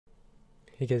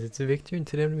Hey guys, it's Victor, and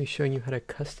today I'm going to be showing you how to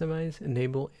customize,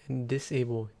 enable, and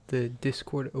disable the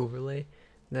Discord overlay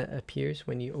that appears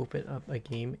when you open up a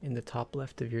game in the top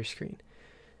left of your screen.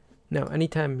 Now,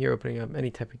 anytime you're opening up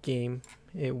any type of game,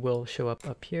 it will show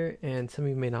up here, and some of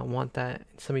you may not want that.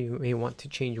 Some of you may want to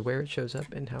change where it shows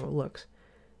up and how it looks.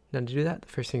 Now, to do that, the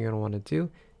first thing you're going to want to do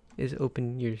is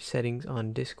open your settings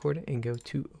on Discord and go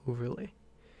to overlay.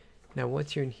 Now,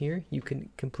 once you're in here, you can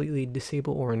completely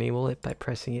disable or enable it by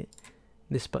pressing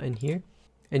this button here,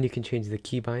 and you can change the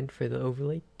keybind for the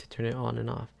overlay to turn it on and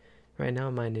off. Right now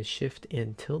mine is shift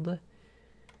and tilde.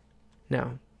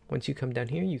 Now once you come down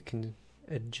here, you can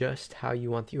adjust how you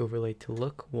want the overlay to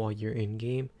look while you're in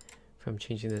game, from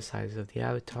changing the size of the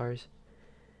avatars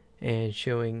and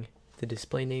showing the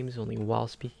display names only while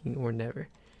speaking or never.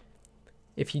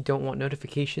 If you don't want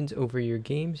notifications over your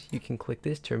games, you can click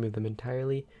this to remove them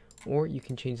entirely, or you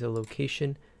can change the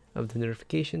location of the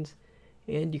notifications.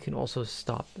 And you can also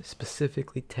stop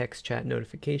specifically text chat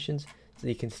notifications so that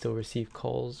you can still receive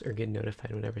calls or get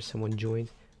notified whenever someone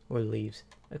joins or leaves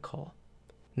a call.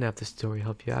 Now, if this tutorial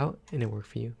helped you out and it worked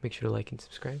for you, make sure to like and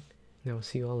subscribe. And I will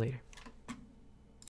see you all later.